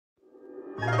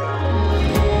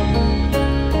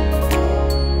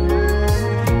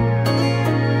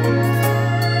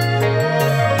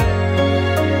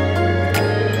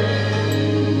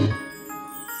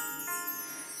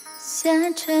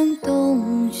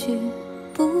去，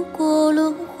不过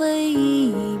轮回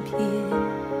一瞥。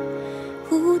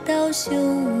舞蹈修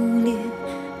炼，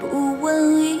不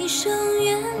问一生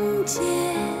缘劫。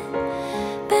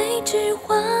白纸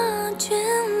画卷，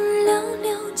寥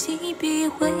寥几笔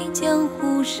绘江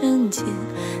湖深浅，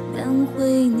难绘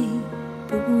你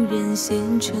不忍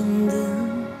纤尘的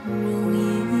容颜。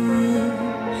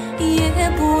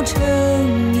夜不成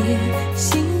夜，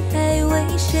心还为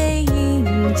谁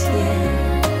萦牵？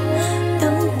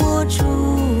灯火烛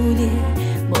烈，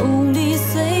梦里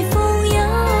随风摇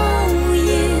曳。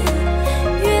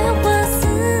月华思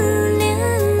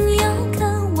念，遥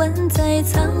看万载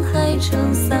沧海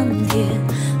成桑田。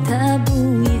他不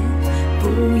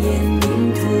言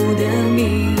命途的泯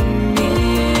灭。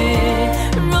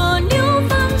若流芳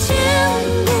千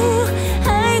古，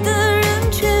爱的人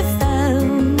却反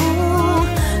目。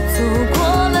错过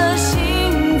了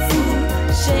幸福，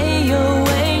谁又为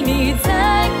你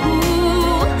在乎？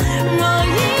若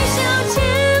一笑千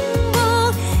古，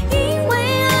因为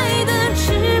爱的痴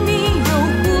迷又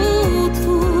糊涂，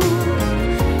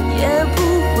也不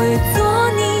会做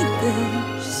你的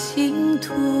信徒。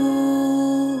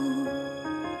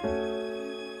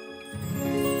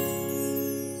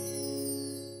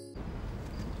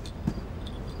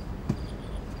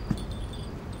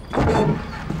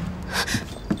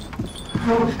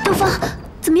东方，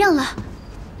怎么样了？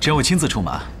只要我亲自出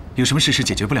马，有什么事是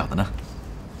解决不了的呢？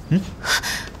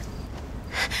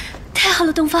太好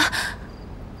了，东方。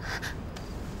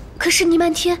可是霓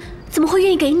漫天怎么会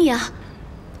愿意给你啊？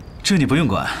这你不用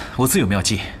管，我自有妙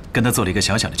计，跟他做了一个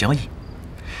小小的交易。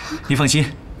你放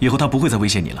心，以后他不会再威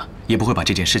胁你了，也不会把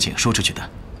这件事情说出去的。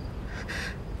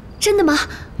真的吗？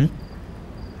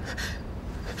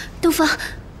东方，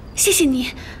谢谢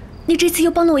你，你这次又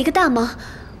帮了我一个大忙，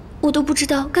我都不知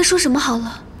道该说什么好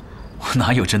了。我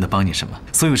哪有真的帮你什么？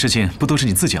所有事情不都是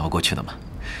你自己熬过去的吗？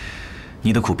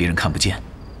你的苦别人看不见，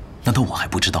难道我还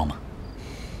不知道吗？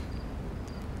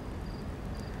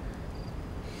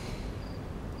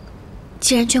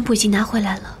既然绢布已经拿回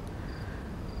来了，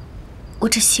我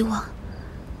只希望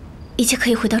一切可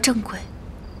以回到正轨。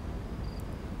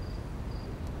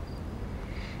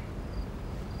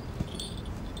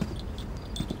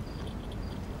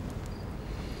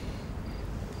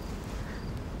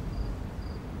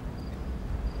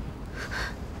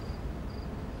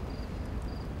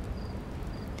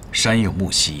山有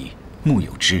木兮木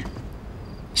有枝，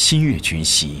心悦君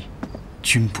兮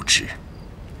君不知。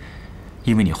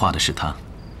因为你画的是他，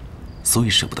所以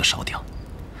舍不得烧掉。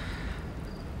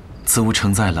此物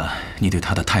承载了你对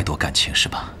他的太多感情，是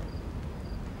吧？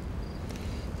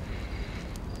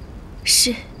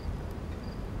是。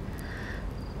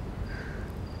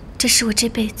这是我这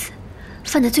辈子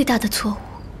犯的最大的错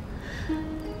误，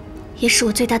也是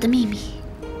我最大的秘密。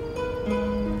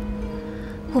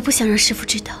我不想让师父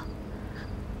知道，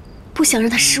不想让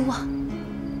他失望。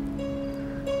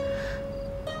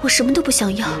我什么都不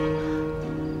想要，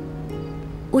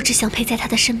我只想陪在他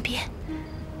的身边，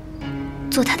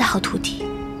做他的好徒弟。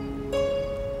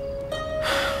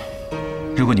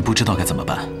如果你不知道该怎么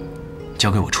办，交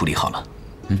给我处理好了。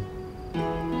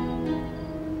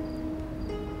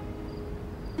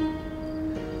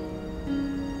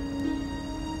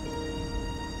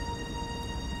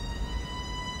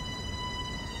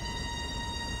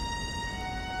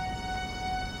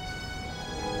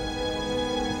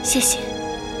谢谢。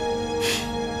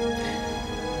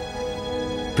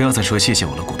不要再说谢谢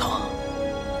我了，骨头。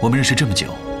我们认识这么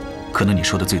久，可能你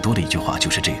说的最多的一句话就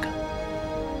是这个。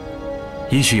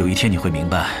也许有一天你会明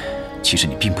白，其实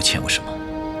你并不欠我什么。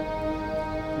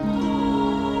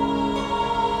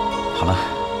好了，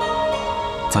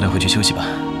早点回去休息吧。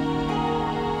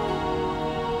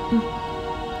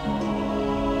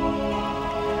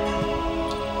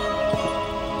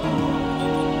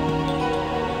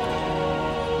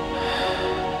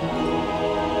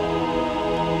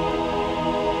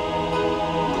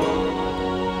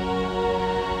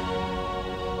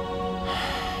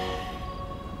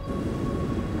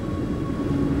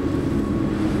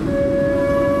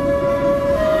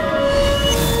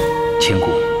千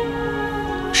骨，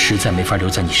实在没法留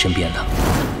在你身边了。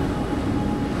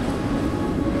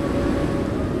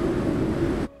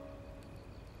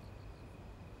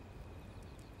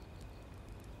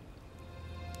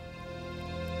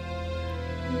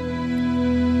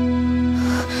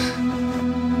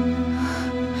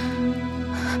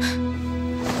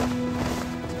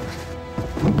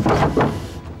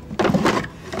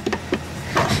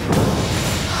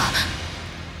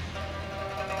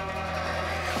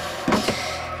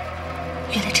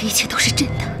原来这一切都是真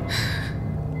的。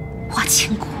花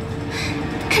千骨，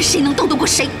看谁能斗得过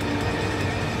谁！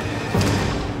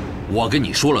我跟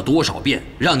你说了多少遍，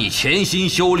让你潜心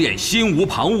修炼，心无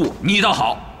旁骛。你倒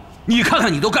好，你看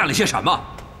看你都干了些什么？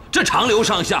这长流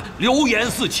上下流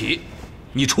言四起，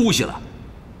你出息了，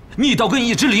你倒跟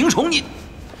一只灵虫你。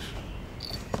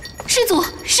师祖、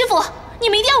师傅，你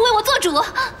们一定要为我做主。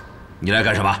你来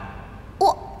干什么？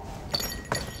我……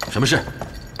什么事？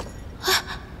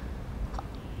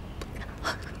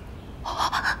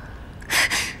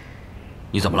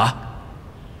你怎么了？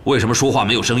为什么说话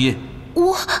没有声音？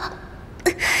我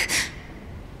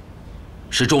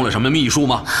是中了什么秘术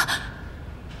吗？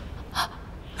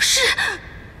是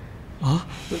啊，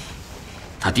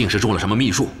他定是中了什么秘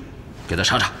术，给他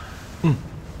查查。嗯。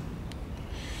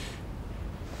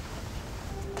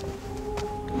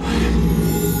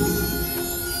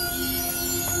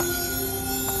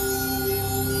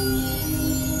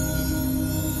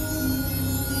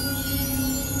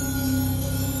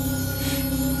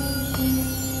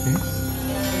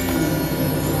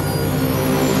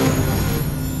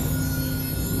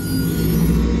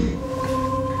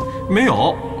没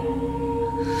有。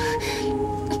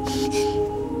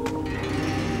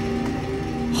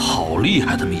好厉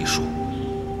害的秘术，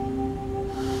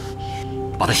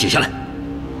把它写下来。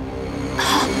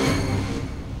好。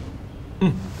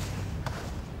嗯。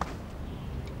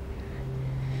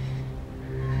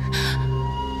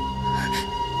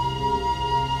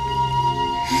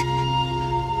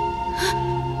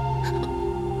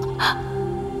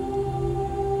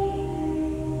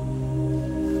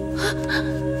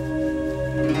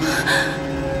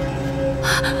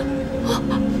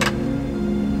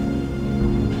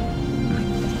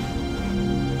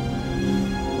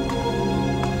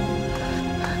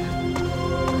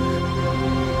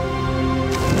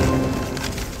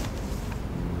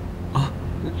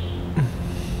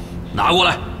拿过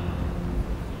来，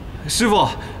师傅，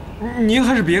您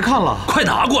还是别看了。快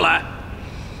拿过来！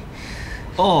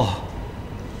哦。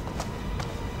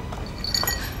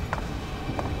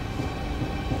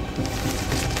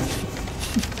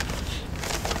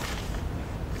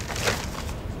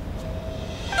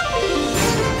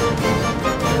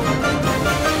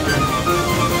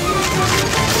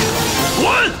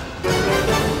滚！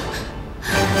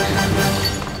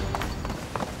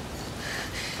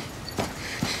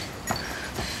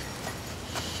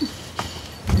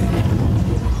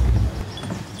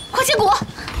花千骨，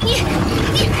你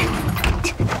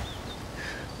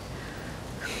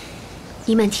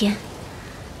倪漫天，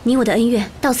你我的恩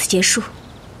怨到此结束，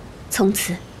从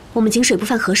此我们井水不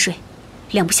犯河水，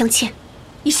两不相欠。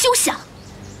你休想！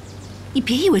你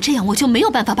别以为这样我就没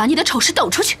有办法把你的丑事抖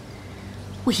出去，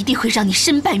我一定会让你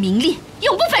身败名裂，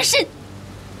永不翻身。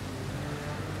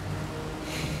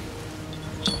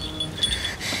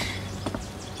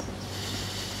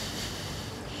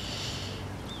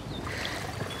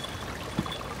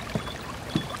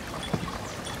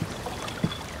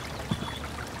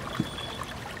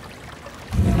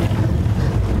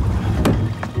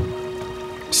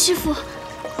师傅，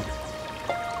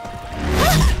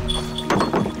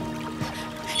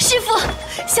师傅，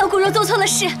小骨若做错了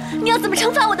事，你要怎么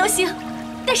惩罚我都行，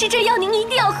但是这药您一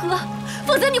定要喝，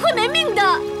否则你会没命的。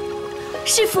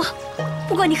师傅，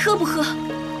不管你喝不喝，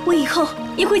我以后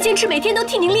也会坚持每天都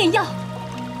替您炼药。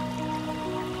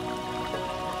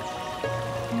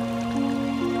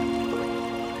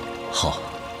好，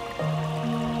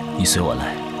你随我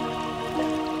来。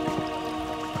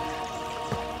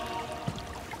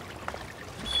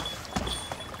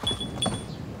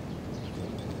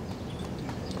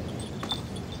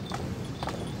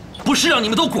不是让你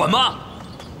们都滚吗？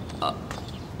啊，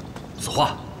子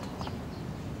画，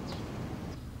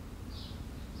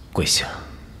跪下。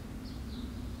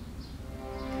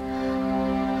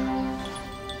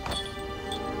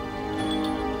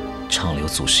畅流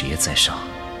祖师爷在上，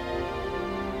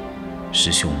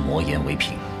师兄魔言为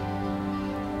凭。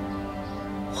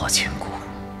花千骨，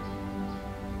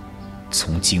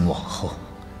从今往后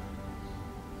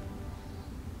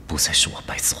不再是我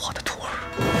白子画的徒儿。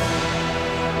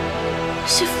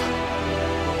师傅，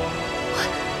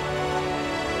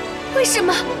为什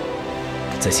么？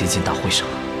在接近大会上，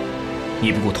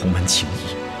你不顾同门情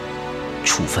谊，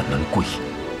触犯门规，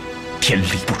天理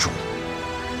不容，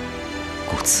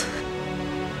故此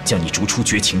将你逐出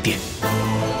绝情殿。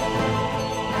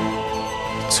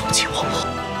从今往后，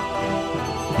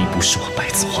你不是我白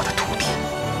子画的徒弟，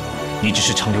你只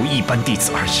是长留一班弟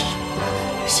子而已。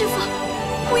师傅，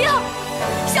不要，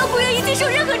小骨愿意接受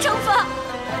任何惩罚。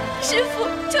师傅，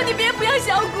求你别不要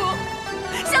小骨，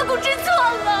小骨知错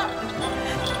了。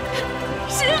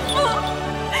师傅，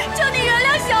求你原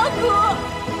谅小骨。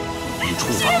你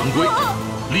触犯门规，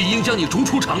理应将你逐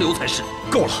出长流才是。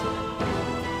够了！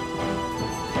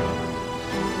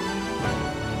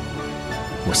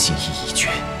我心意已决。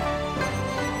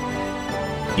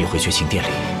你回绝情殿里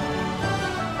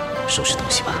收拾东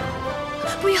西吧。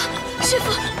不要，师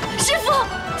父，师父，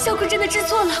小姑真的知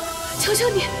错了，求求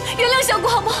你原谅小姑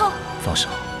好不好？放手！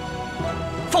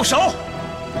放手！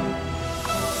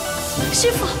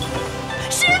师父，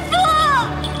师父！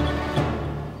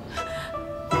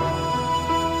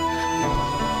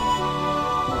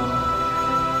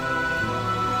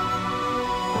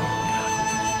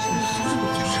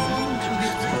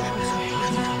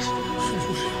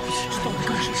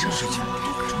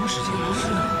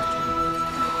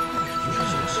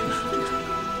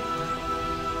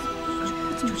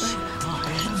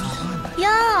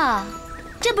呀，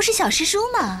这不是小师叔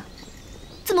吗？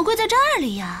怎么跪在这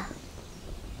里呀？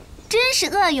真是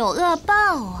恶有恶报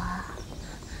啊！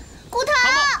骨头，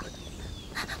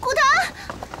骨头，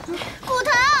骨头，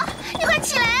你快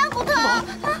起来啊，骨头！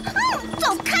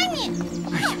走开你！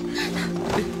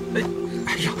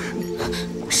哎呀，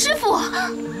师傅，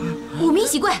我们一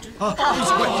起跪。一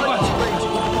起跪！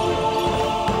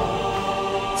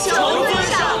求尊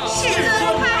上世尊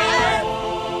开恩！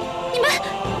你们，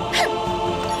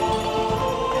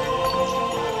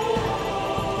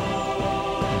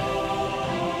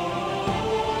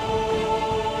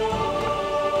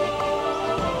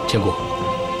千骨，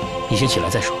你先起来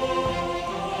再说。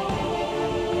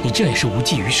你这也是无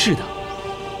济于事的。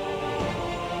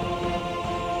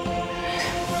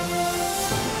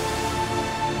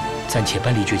暂且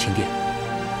搬离绝情殿，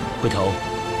回头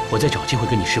我再找机会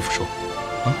跟你师父说。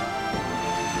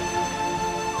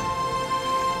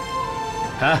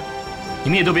哎，你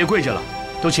们也都别跪着了，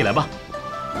都起来吧。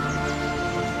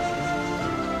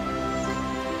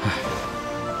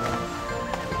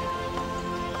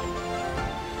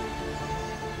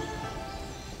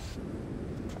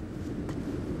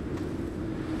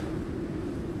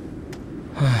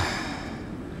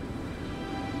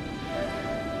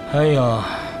哎呀，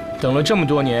等了这么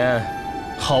多年，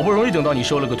好不容易等到你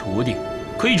收了个徒弟，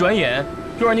可一转眼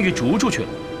又让你给逐出去了。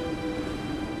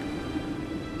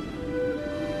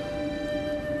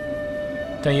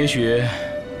但也许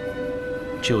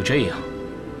只有这样，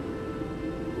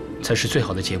才是最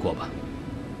好的结果吧。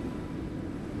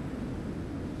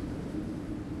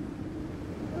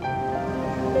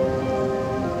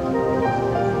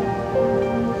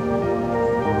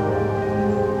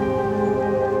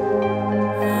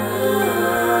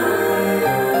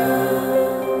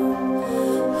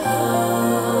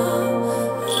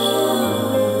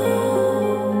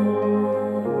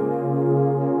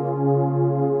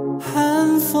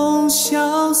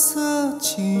萧瑟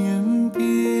几人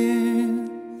边，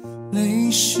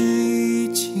泪湿衣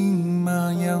襟马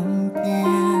扬鞭。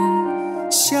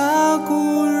峡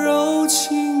谷柔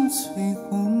情醉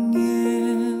红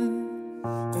颜，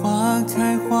花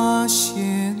开花谢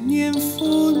年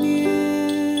复年。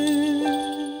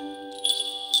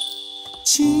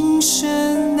今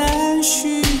生难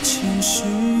续前世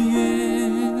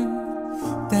缘，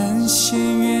但羡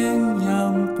鸳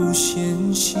鸯不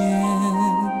羡仙。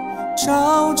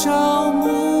朝朝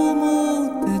暮暮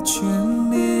的眷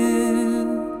恋，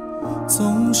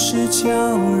总是叫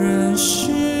人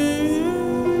失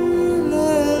了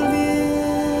恋。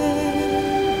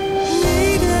你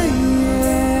的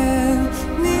眼，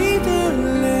你的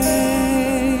泪，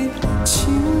轻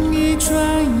易转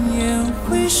眼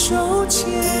回首间。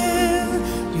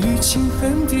与情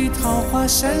恨的桃花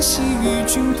扇兮，与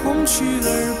君同去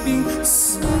耳鬓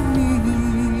思你。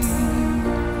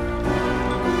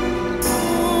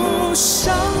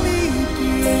伤离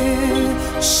别，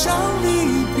伤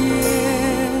离别，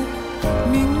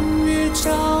明月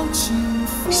照尽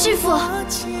师父，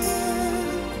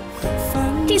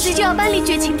弟子就要搬离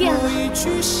绝情殿了，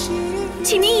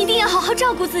请您一定要好好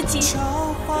照顾自己。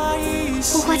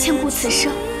我花千骨此生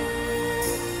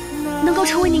能够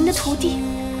成为您的徒弟，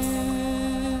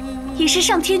也是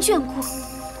上天眷顾。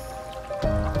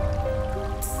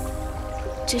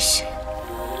只是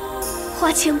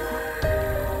花千骨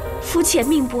肤浅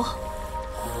命薄，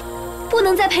不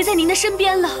能再陪在您的身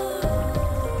边了。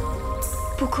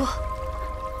不过，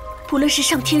不论是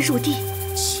上天入地，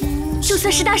就算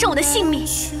是搭上我的性命，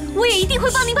我也一定会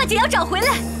帮您把解药找回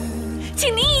来。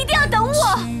请您一定要等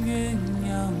我。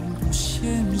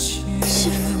师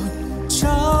父，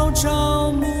朝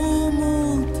朝暮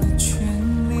暮的眷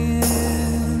恋，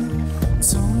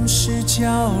总是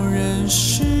叫人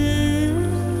失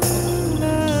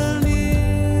了恋。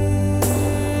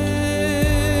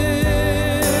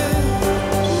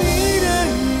你的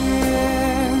眼，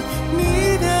你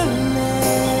的泪，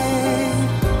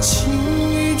轻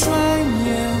易转眼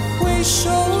回首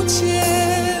间。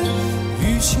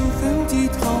与情恨的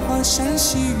桃花山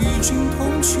西与君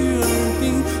同去而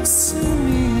并思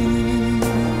命，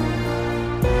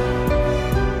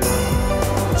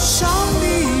伤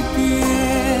离别，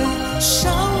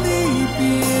伤离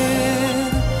别，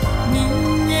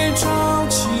明月照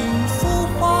尽浮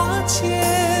华间，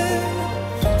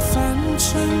凡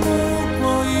尘不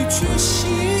过一句戏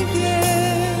言，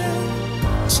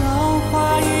朝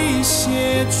花一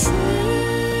谢去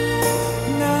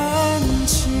难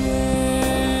见。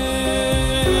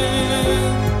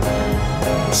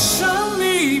伤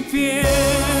离别，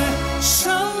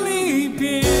伤离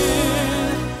别，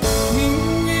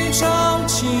明月照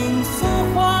尽浮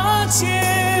华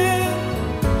间，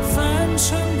凡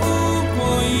尘不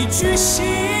过一句戏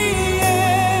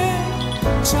言，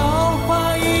朝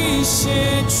花一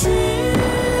谢去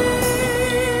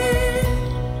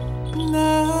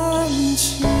难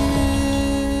见。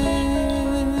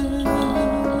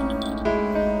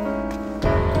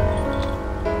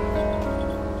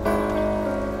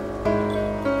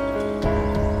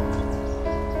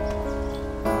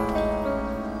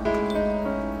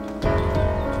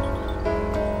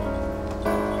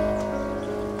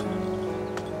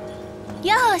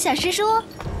哟，小师叔，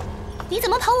你怎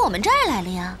么跑我们这儿来了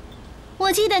呀？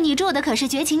我记得你住的可是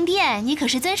绝情殿，你可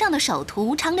是尊上的首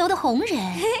徒，长留的红人。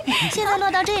现在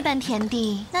落到这般田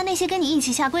地，那些跟你一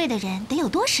起下跪的人得有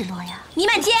多失落呀？倪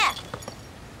漫天，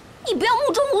你不要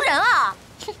目中无人啊！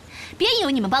哼，别以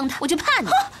为你们帮他，我就怕你。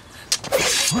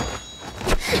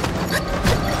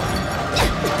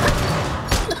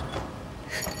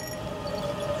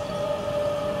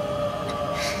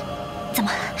怎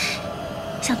么，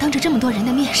想当着这么多人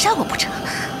的面杀我不成？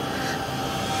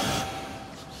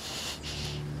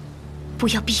不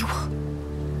要逼我！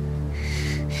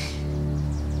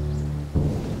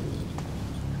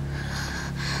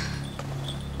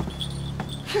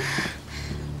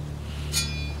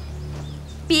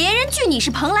别人惧你是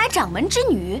蓬莱掌门之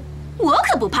女，我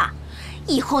可不怕。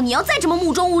以后你要再这么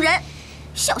目中无人，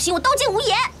小心我刀剑无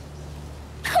眼！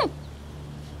哼！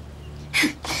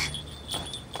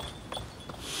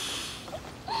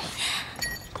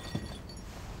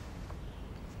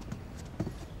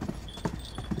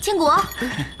千果，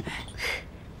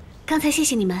刚才谢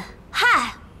谢你们。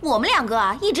嗨，我们两个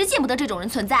啊，一直见不得这种人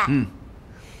存在。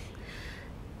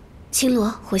青罗、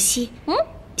火蜥，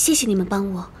谢谢你们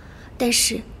帮我，但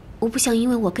是我不想因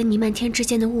为我跟倪漫天之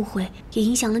间的误会，也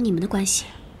影响了你们的关系。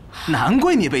难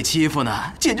怪你被欺负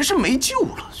呢，简直是没救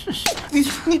了！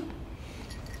你，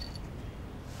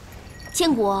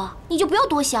千果，你就不要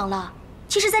多想了。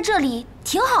其实，在这里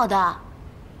挺好的。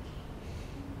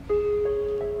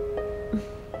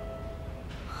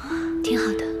挺好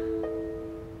的。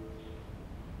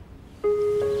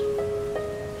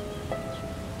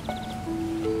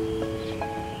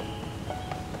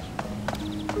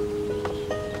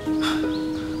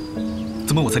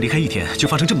怎么我才离开一天就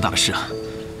发生这么大的事啊？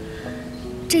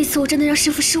这次我真的让师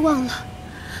父失望了，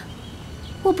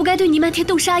我不该对倪漫天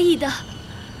动杀意的。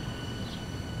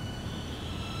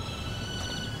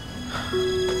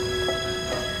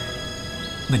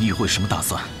那你以后有什么打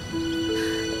算？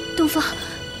东方，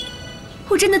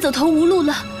我真的走投无路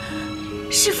了。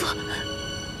师父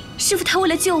他为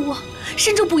了救我，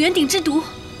身中补元鼎之毒。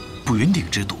补元鼎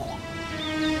之毒。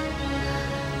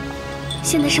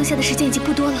现在剩下的时间已经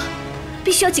不多了，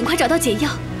必须要尽快找到解药。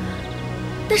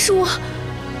但是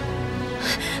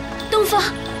东方，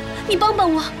你帮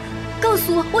帮我，告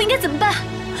诉我我应该怎么办？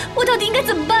我到底应该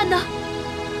怎么办呢？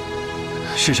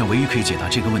世上唯一可以解答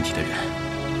这个问题的人，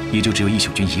也就只有易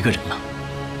朽君一个人了。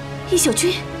易朽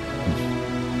君？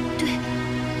对，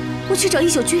我去找易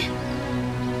朽君，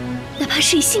哪怕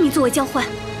是以性命作为交换。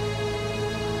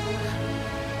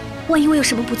万一我有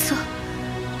什么不测，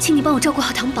请你帮我照顾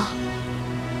好唐宝。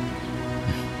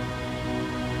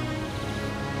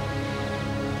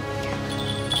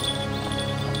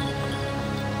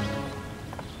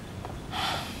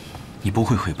你不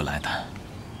会回不来的。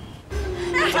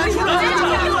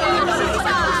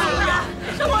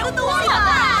是我的多呀！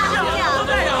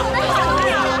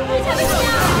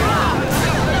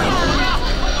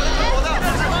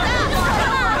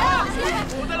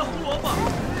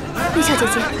丽小姐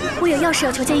姐，我有要事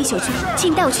要求见易朽君，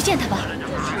请你带我去见他吧。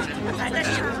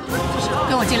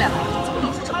跟我进来吧。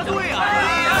插队啊！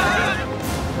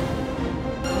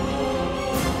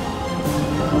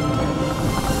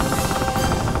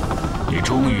你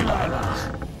终于来了。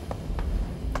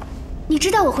你知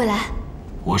道我会来？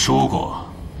我说过，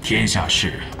天下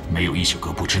事没有一宿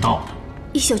阁不知道的。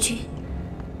易朽君，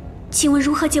请问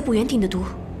如何解补元鼎的毒？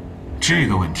这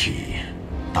个问题，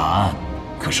答案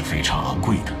可是非常昂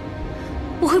贵的。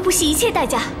我会不惜一切代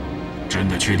价。真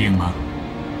的确定吗？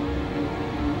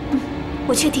嗯。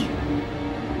我确定。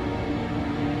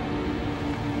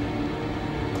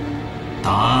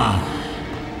答案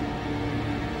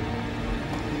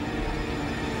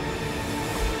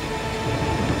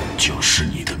就是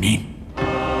你的命。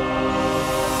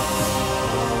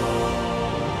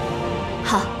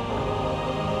好，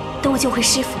等我救回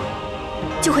师傅，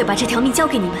就会把这条命交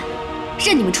给你们，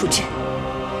任你们处置。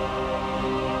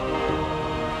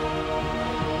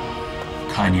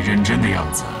看你认真的样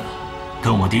子，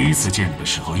跟我第一次见你的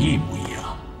时候一模一样。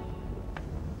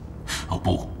哦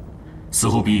不，似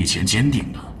乎比以前坚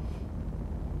定了。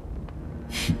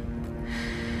哼，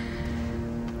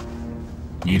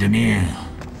你的命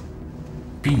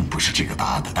并不是这个答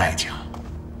案的代价。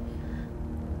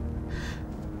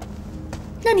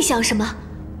那你想什么？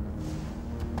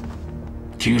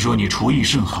听说你厨艺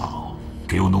甚好，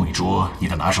给我弄一桌你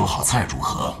的拿手好菜如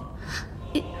何？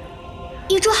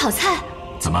一桌好菜？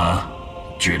怎么，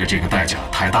觉得这个代价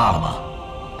太大了吗？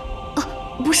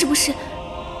不是，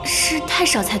是太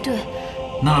少才对。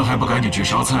那还不赶紧去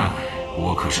烧菜？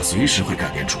我可是随时会改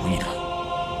变主意的。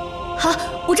好，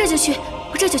我这就去。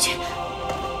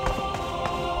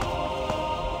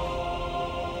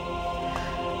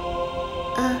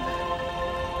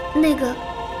那个，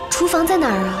厨房在哪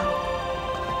儿啊？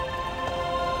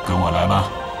跟我来吧。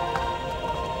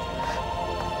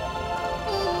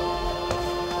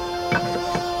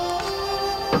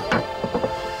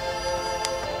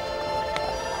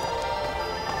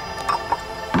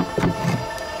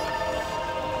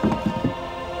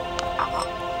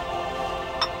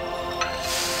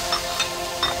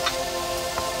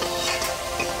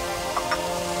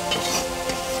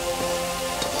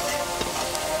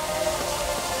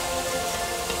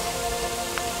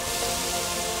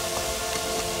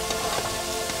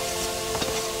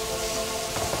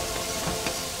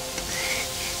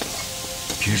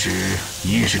平时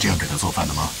你也是这样给他做饭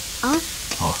的吗？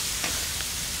哦，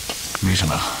没什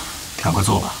么，赶快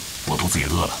做吧，我肚子也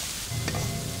饿了。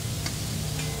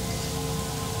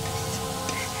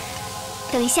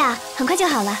等一下，很快就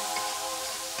好了。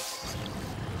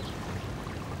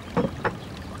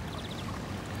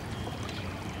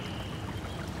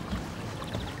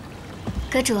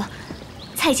阁主，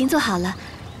菜已经做好了，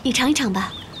你尝一尝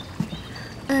吧。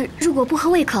如果不合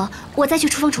胃口，我再去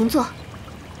厨房重做。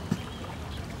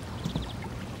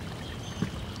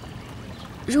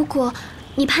如果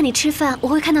你怕你吃饭我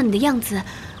会看到你的样子，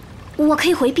我可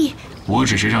以回避。我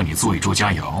只是让你做一桌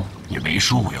佳肴，也没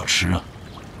说我要吃啊。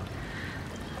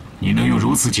你能用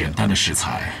如此简单的食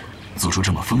材做出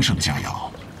这么丰盛的佳肴，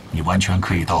你完全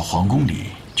可以到皇宫里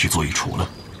去做一厨了。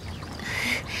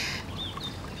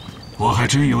我还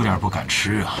真有点不敢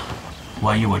吃啊，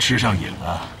万一我吃上瘾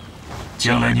了，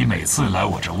将来你每次来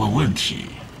我这问问题，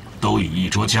都以一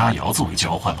桌佳肴作为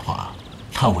交换的话，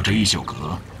那我这一宿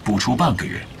阁不出半个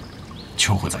月，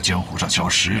就会在江湖上消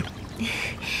失了。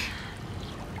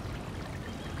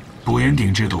不言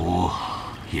鼎之毒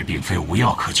也并非无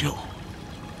药可救。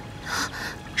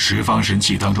十方神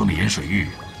器当中的盐水玉，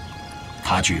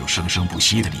它具有生生不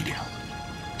息的力量，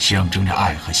象征着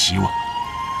爱和希望。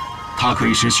它可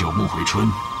以使朽木回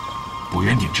春，不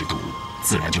言鼎之毒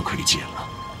自然就可以解了。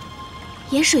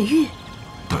盐水玉？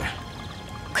对。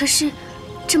可是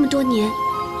这么多年，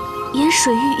盐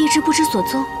水玉一直不知所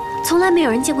踪，从来没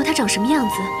有人见过它长什么样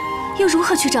子，又如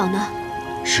何去找呢？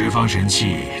十方神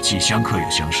器既相克又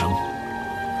相生，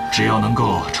只要能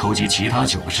够筹集其他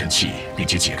9个神器，并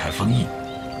且解开封印，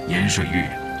盐水玉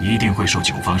一定会受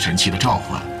9方神器的召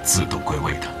唤，自动归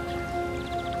位的。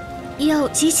要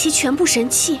集齐全部神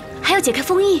器，还要解开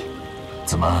封印？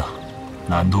怎么，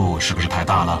难度是不是太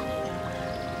大了？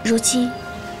如今，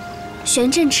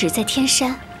玄阵尺在天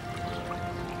山，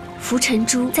浮尘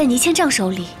珠在倪千丈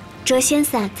手里，谪仙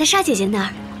伞在沙姐姐那儿，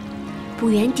补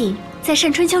元鼎在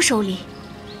单春秋手里，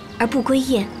而不归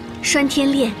雁、拴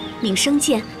天链、敏生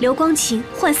剑、流光琴、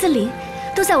幻丝铃，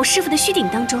都在我师父的虚鼎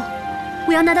当中。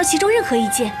我要拿到其中任何一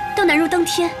件，都难如登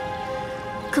天。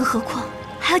更何况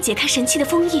还要解开神器的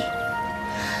封印。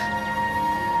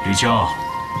吕娇，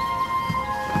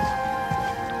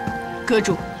阁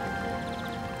主，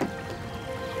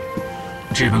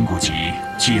这本古籍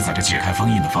记载着解开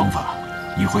封印的方法，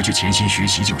你回去潜心学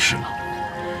习就是了。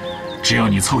只要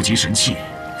你凑齐神器，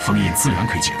封印自然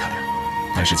可以解开。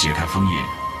但是解开封印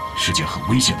是件很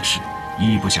危险的事，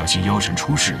一不小心妖神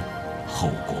出世，后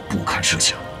果不堪设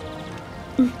想。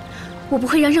我不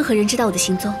会让任何人知道我的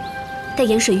行踪。待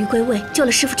盐水玉归位，救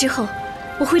了师父之后，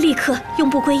我会立刻用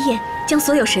不归雁将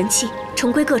所有神器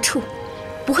重归各处，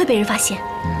不会被人发现。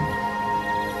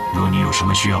若你有什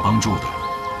么需要帮助的，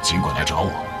尽管来找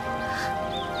我。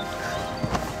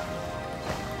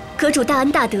阁主大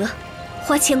恩大德，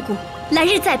花千骨来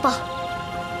日再报。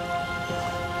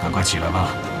赶快起来吧。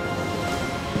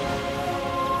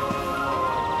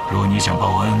若你想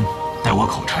报恩，待我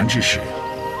口馋之时，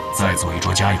再做一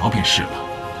桌佳肴便是了。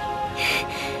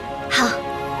好，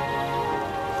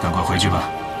赶快回去吧。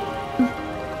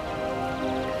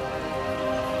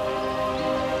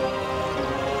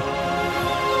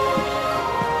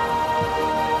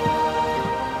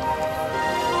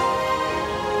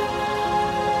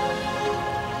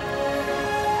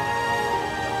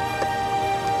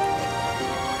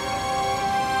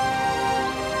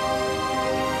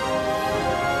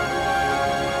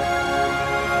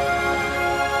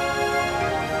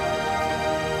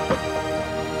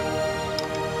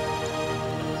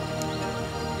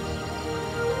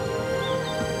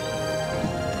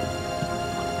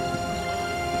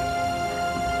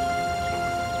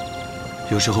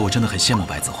有时候我真的很羡慕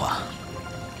白子画，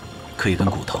可以跟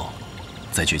骨头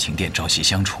在绝情殿朝夕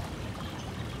相处，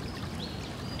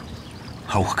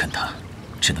而我跟他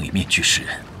只能以面具示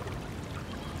人。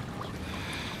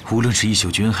无论是一宿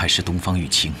君还是东方玉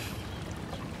清，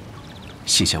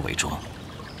卸下伪装，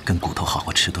跟骨头好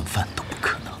好吃顿饭都不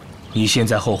可能。你现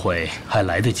在后悔还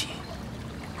来得及，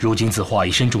如今子画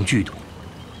已身中剧毒，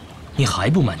你还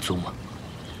不满足吗？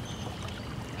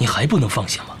你还不能放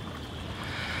下吗？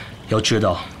要知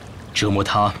道，折磨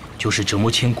他就是折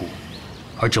磨千骨，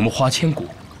而折磨花千骨，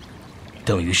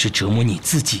等于是折磨你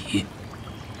自己。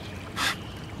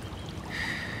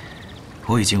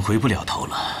我已经回不了头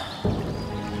了，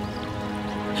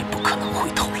也不可能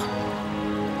回头了。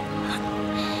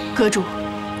阁主，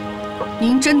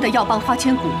您真的要帮花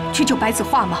千骨去救白子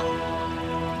画吗？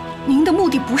您的目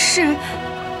的不是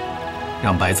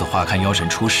让白子画看妖神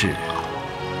出世，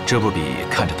这不比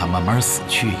看着他慢慢死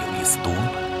去有意思多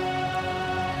了。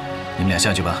你们俩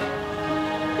下去吧。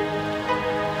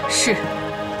是。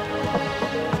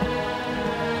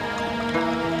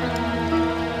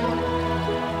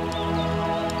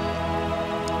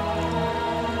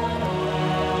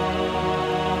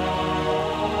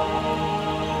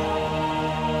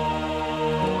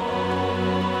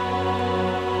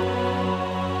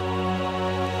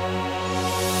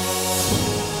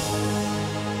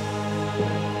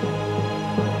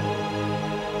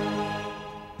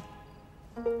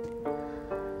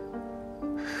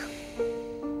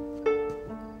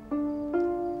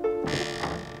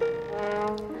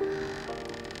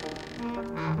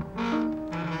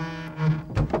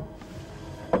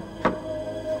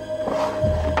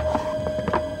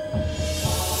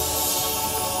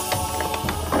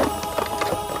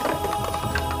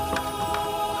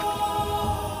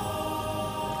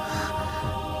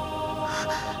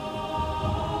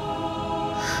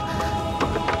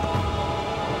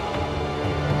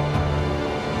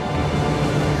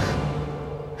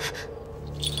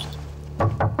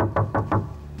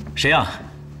谁呀？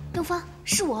东方，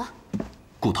是我。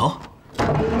骨头，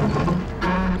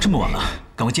这么晚了，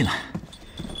赶快进来。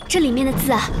这里面的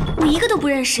字啊，我一个都不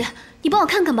认识，你帮我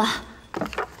看看吧。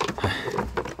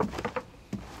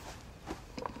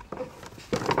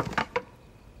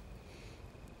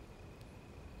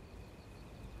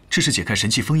这是解开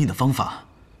神器封印的方法，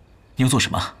你要做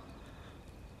什么？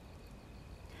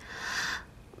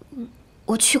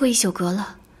我去过一宿阁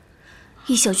了，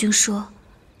一宿君说，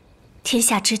天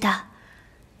下之大，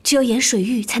只有颜水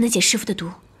玉才能解师傅的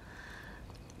毒。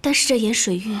但是这颜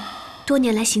水玉多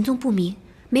年来行踪不明，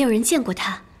没有人见过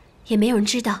他，也没有人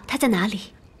知道他在哪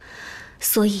里，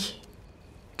所以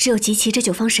只有集齐这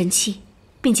9方神器，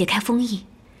并解开封印，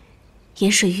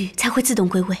颜水玉才会自动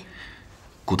归位。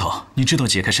骨头，你知道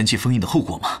解开神器封印的后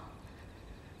果吗？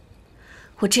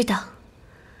我知道，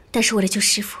但是我的旧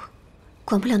师傅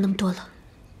管不了那么多了。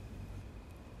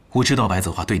我知道白子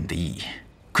画对你的意义，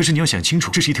可是你要想清楚，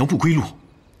这是一条不归路。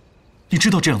你知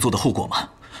道这样做的后果吗？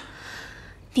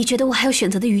你觉得我还有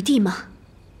选择的余地吗？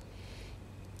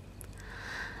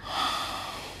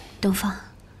东方，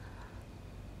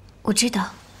我知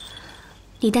道，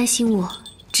你担心我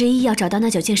执意要找到那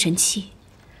9件神器，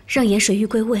让颜水玉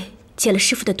归位，解了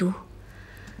师傅的毒。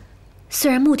虽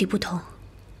然目的不同，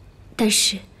但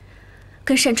是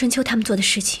跟单春秋他们做的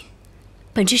事情，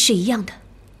本质是一样的。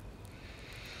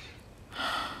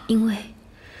因为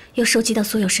要收集到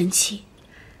所有神器，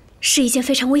是一件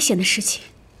非常危险的事情。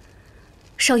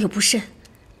稍有不慎，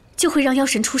就会让妖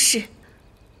神出世，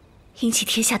引起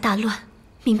天下大乱，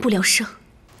民不聊生。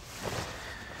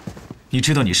你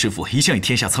知道你师父一向以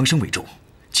天下苍生为重，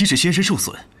即使仙身受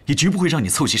损，也绝不会让你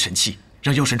凑齐神器，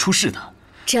让妖神出世的。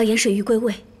只要颜水玉归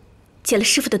位，解了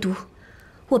师父的毒，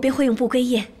我便会用不归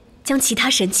焰将其他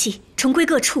神器重归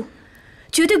各处，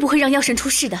绝对不会让妖神出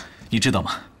世的。你知道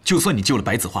吗？就算你救了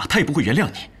白子画，他也不会原谅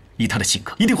你，以他的性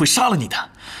格，一定会杀了你的。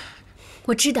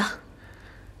我知道，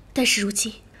但是如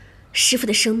今，师父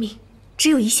的生命只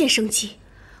有一线生机，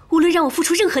无论让我付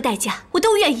出任何代价，我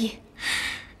都愿意。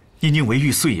你宁为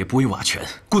玉碎也不为瓦全，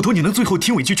骨头，你能最后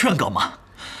听我一句劝告吗？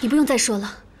你不用再说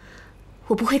了，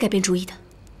我不会改变主意的。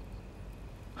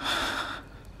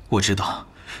我知道，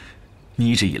你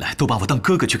一直以来都把我当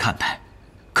哥哥去看待，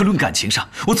可论感情上，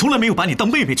我从来没有把你当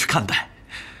妹妹去看待。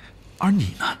而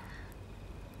你呢？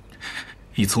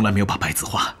你从来没有把白子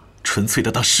画纯粹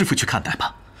的当师傅去看待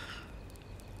吧？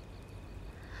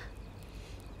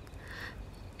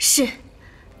是，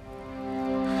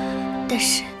但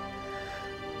是，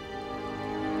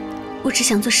我只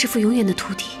想做师父永远的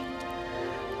徒弟，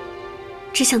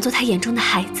只想做他眼中的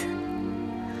孩子。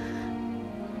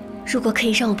如果可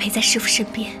以让我陪在师父身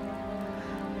边，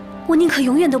我宁可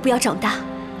永远都不要长大。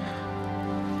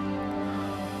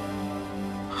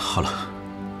好了，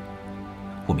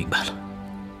我明白了。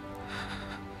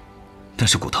但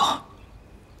是骨头，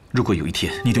如果有一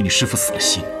天你对你师父死了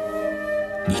心，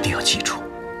你一定要记住，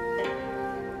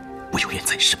我永远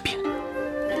在你身边，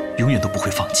永远都不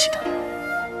会放弃的，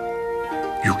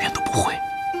永远都不会。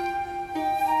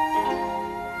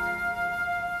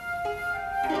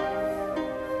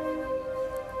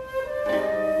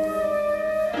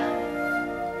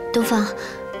东方，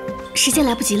时间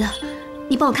来不及了，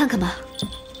你帮我看看吧。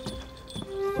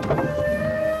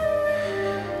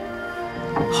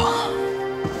好。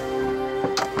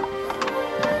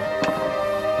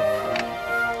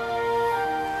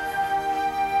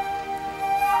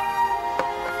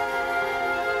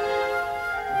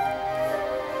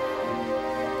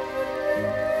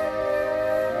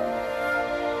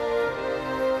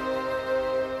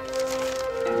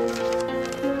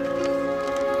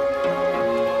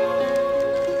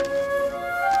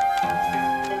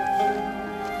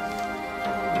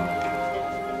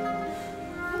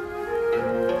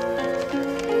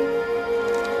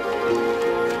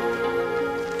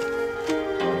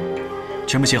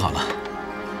全部写好了。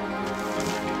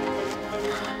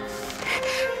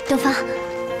东方，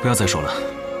不要再说了，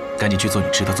赶紧去做你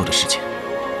值得做的事情。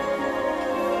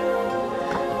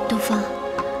东方，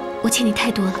我欠你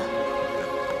太多了，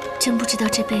真不知道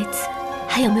这辈子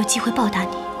还有没有机会报答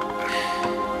你。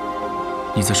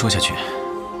你再说下去，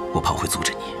我怕我会阻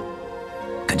止你。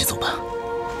赶紧走吧。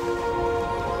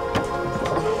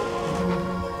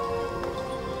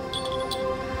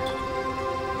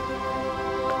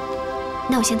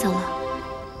那我先走了。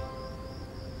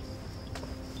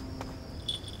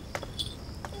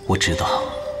我知道，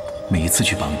每一次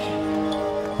去帮你，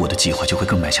我的计划就会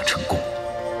更迈向成功。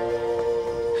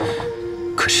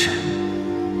可是，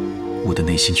我的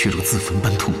内心却如自焚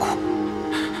般痛苦。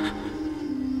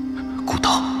骨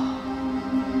头，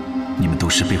你们都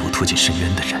是被我拖进深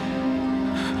渊的人，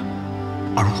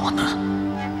而我呢，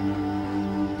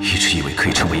一直以为可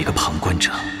以成为一个旁观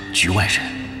者、局外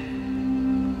人。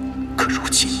可如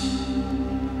今，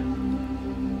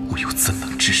我又怎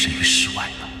能置身于事外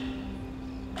呢？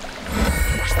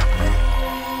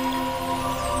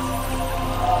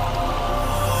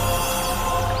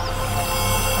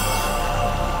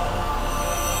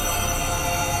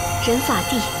人法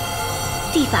地，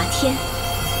地法天，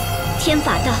天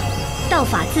法道，道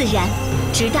法自然，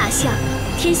执大象，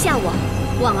天下往，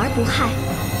往而不害，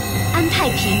安太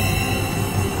平。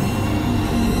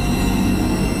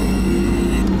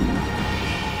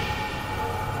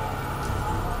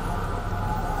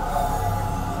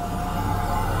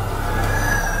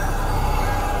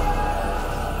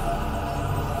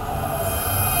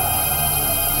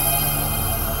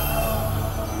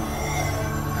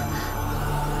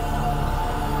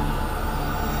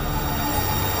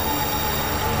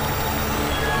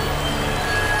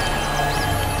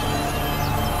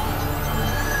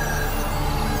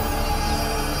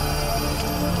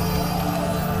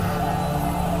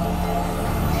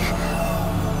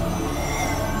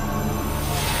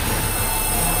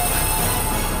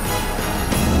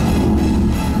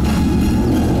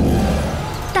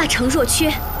大成若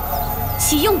缺，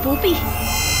其用不弊；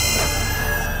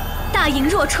大盈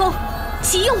若冲，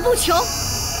其用不穷。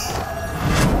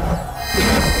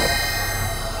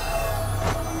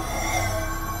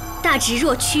大直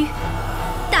若屈，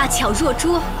大巧若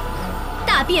拙，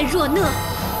大辩若讷，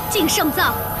静胜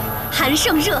燥，寒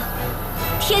胜热，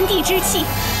天地之气，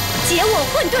解我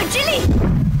混沌之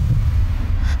力。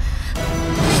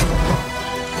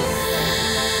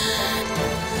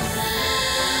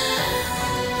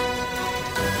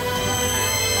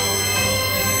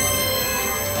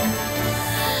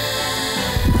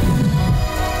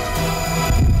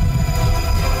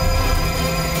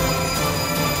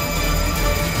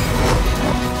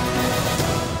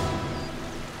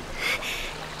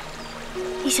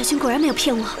小军果然没有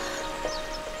骗我。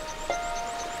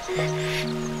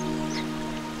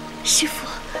师父，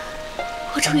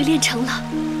我终于练成了。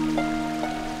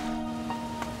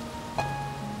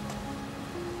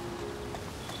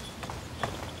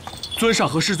尊上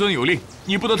和师尊有令，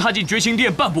你不得踏进绝情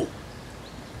殿半步。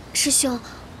师兄，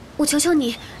我求求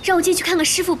你，让我进去看看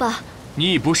师父吧。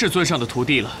你已不是尊上的徒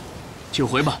弟了，请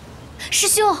回吧。师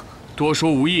兄，多说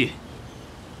无益。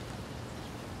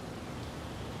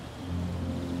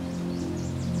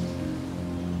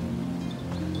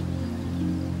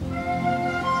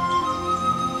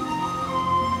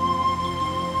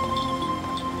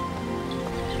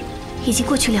已经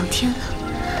过去2天了，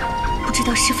不知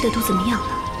道师父的毒怎么样了。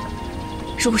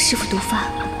如果师父毒发，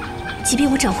即便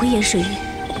我找回盐水玉，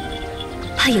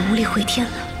怕也无力回天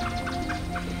了。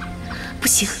不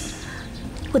行，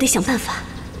我得想办法，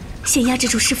先压制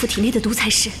住师父体内的毒才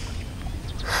是。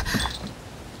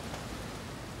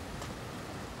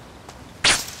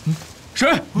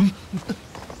谁？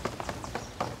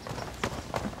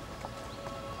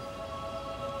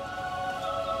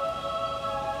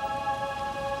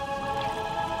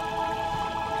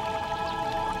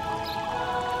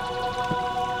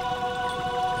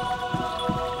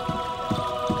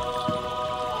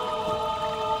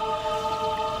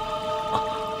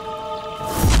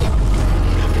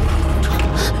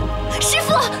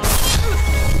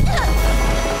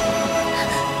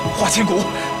花千骨，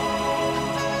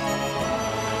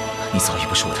你早已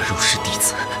不是我的入室弟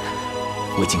子，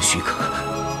未经许可，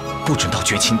不准到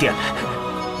绝情殿来，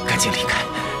赶紧离开。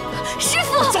师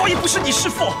父，我早已不是你师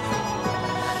父。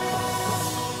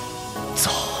走，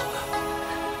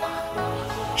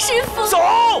师父，走。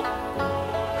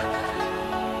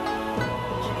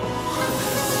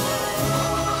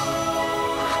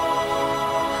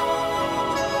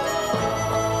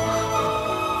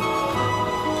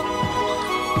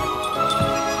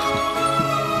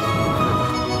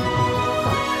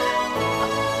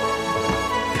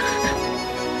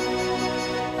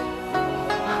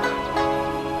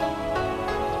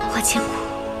千骨，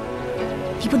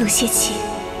你不能泄气。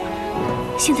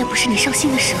现在不是你伤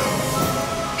心的时候，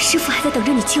师父还在等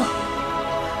着你救。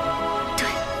对，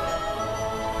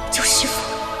救师父，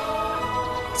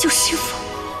救师父。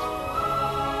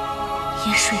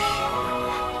盐水玉，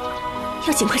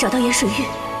要尽快找到盐水玉。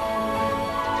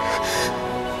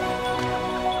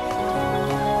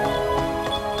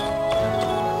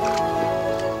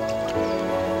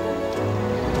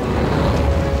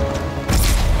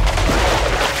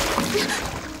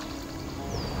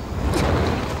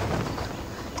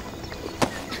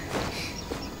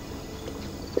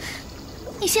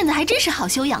你现在还真是好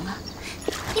修养啊！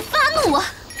你发怒啊！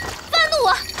发怒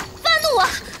啊！发怒啊！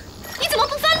你怎么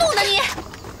不发怒呢？你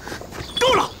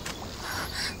够了！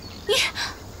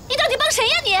你到底帮谁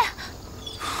呀你？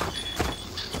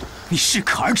你适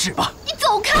可而止吧！你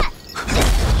走开！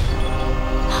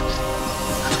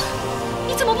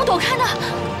你怎么不躲开呢？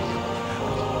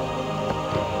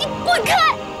你滚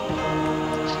开！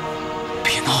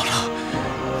别闹了。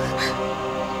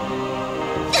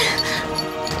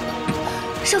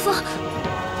少峰，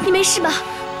你没事吧？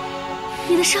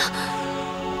你的伤……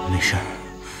没事。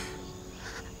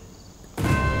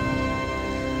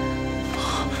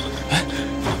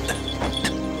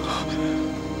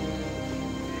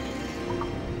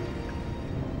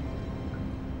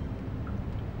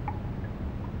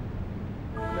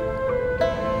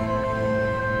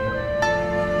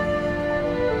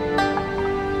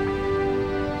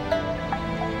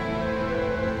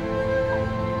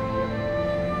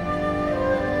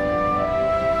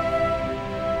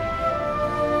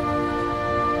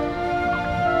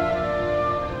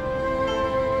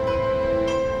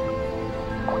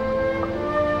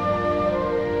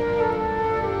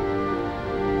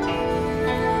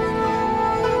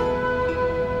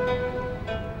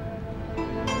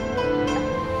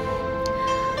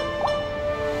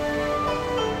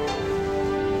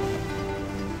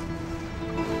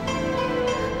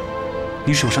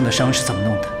你手上的伤是怎么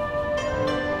弄的？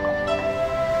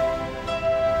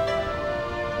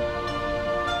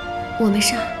我没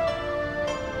事儿，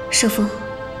少峰，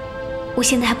我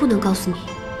现在还不能告诉你。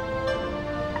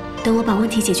等我把问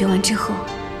题解决完之后，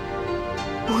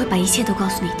我会把一切都告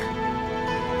诉你的。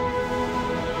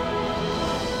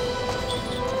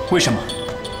为什么？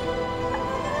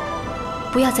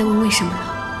不要再问为什么了，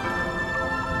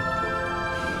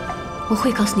我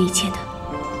会告诉你一切的。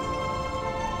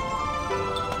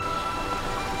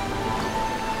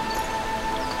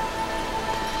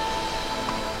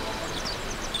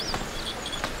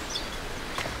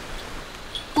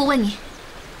我问你，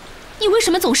你为什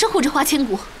么总是护着花千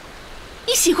骨？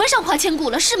你喜欢上花千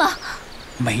骨了是吗？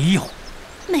没有。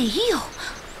没有？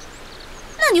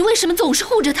那你为什么总是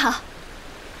护着他？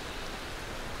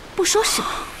不说是吧？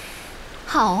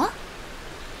好啊，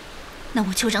那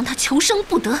我就让他求生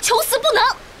不得，求死不能。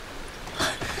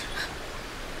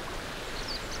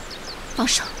放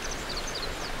手！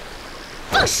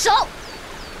放手！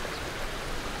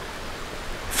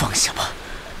放下吧。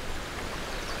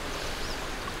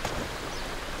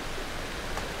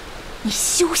你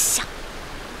休想！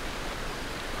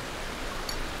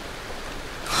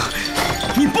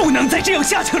你不能再这样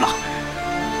下去了！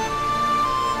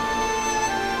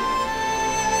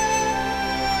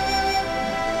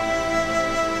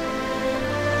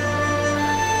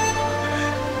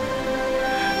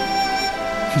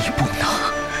你不能！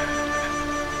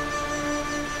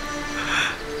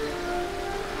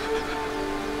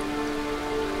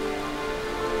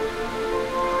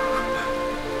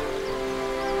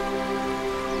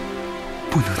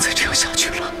不能再这样下去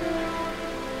了！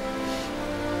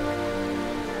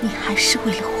你还是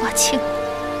为了花千骨。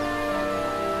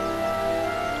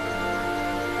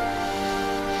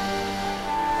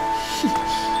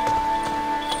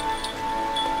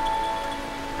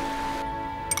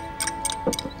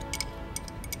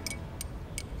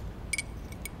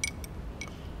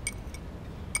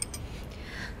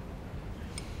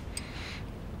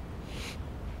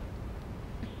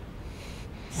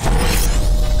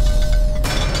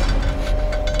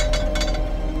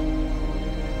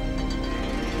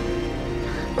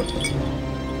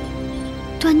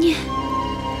端念，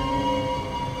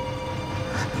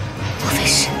莫非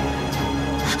是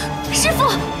师父？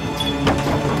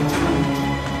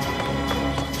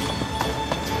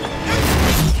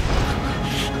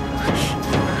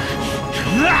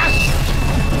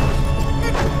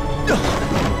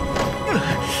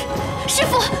师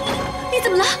父，你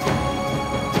怎么了？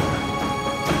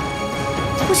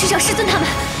我去找师尊他们。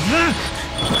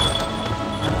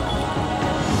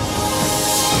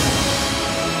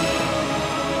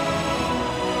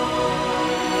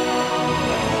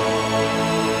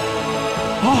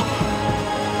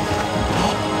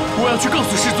我要去告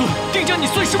诉师尊，定将你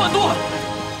碎尸万段。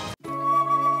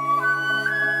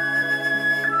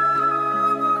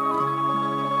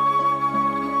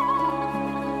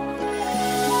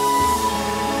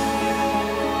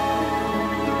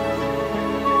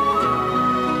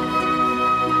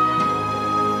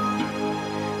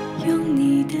用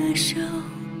你的手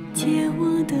解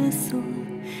我的锁，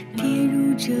跌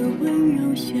入这温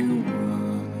柔漩涡。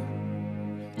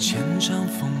千丈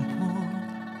风波，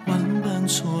万般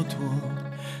蹉跎，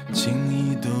情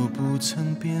意都不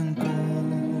曾变过。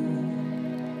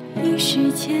一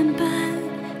世牵绊，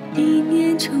一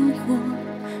念成祸，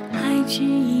还只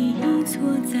一错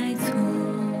再错。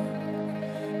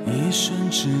一瞬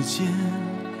之间，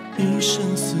一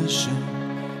生厮守，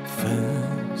粉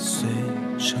碎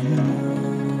沉默。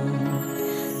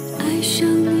爱上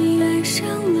你，爱上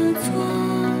了错，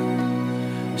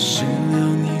失了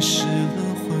你，失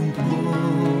了魂魄。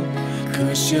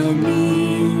可笑命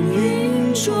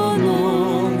运捉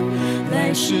弄，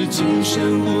来世今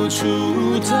生无处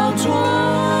逃脱。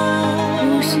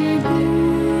不是不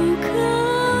可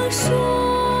说，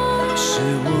是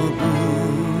我不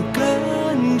敢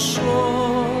说。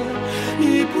一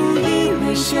步一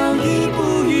微笑，一步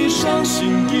一伤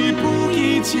心，一步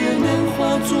一劫难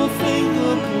化作飞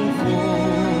蛾扑火。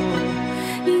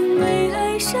因为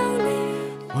爱上你，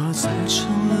我才成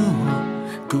了我，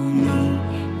够你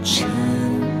沉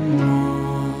默。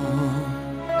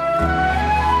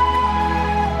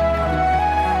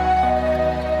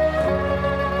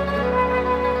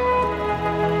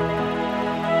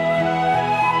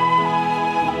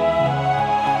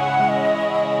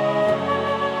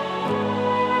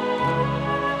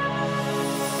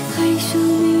爱上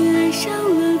你，爱上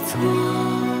了错，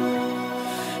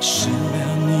失了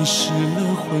你，失了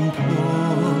魂魄。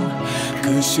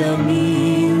可笑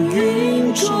命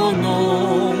运捉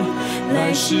弄，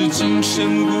来世今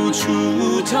生无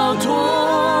处逃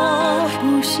脱。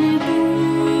不是不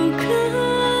可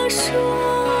说，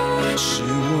是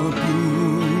我不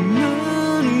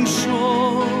能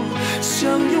说。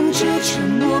相拥着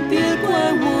承诺，别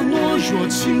怪我懦弱，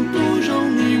情不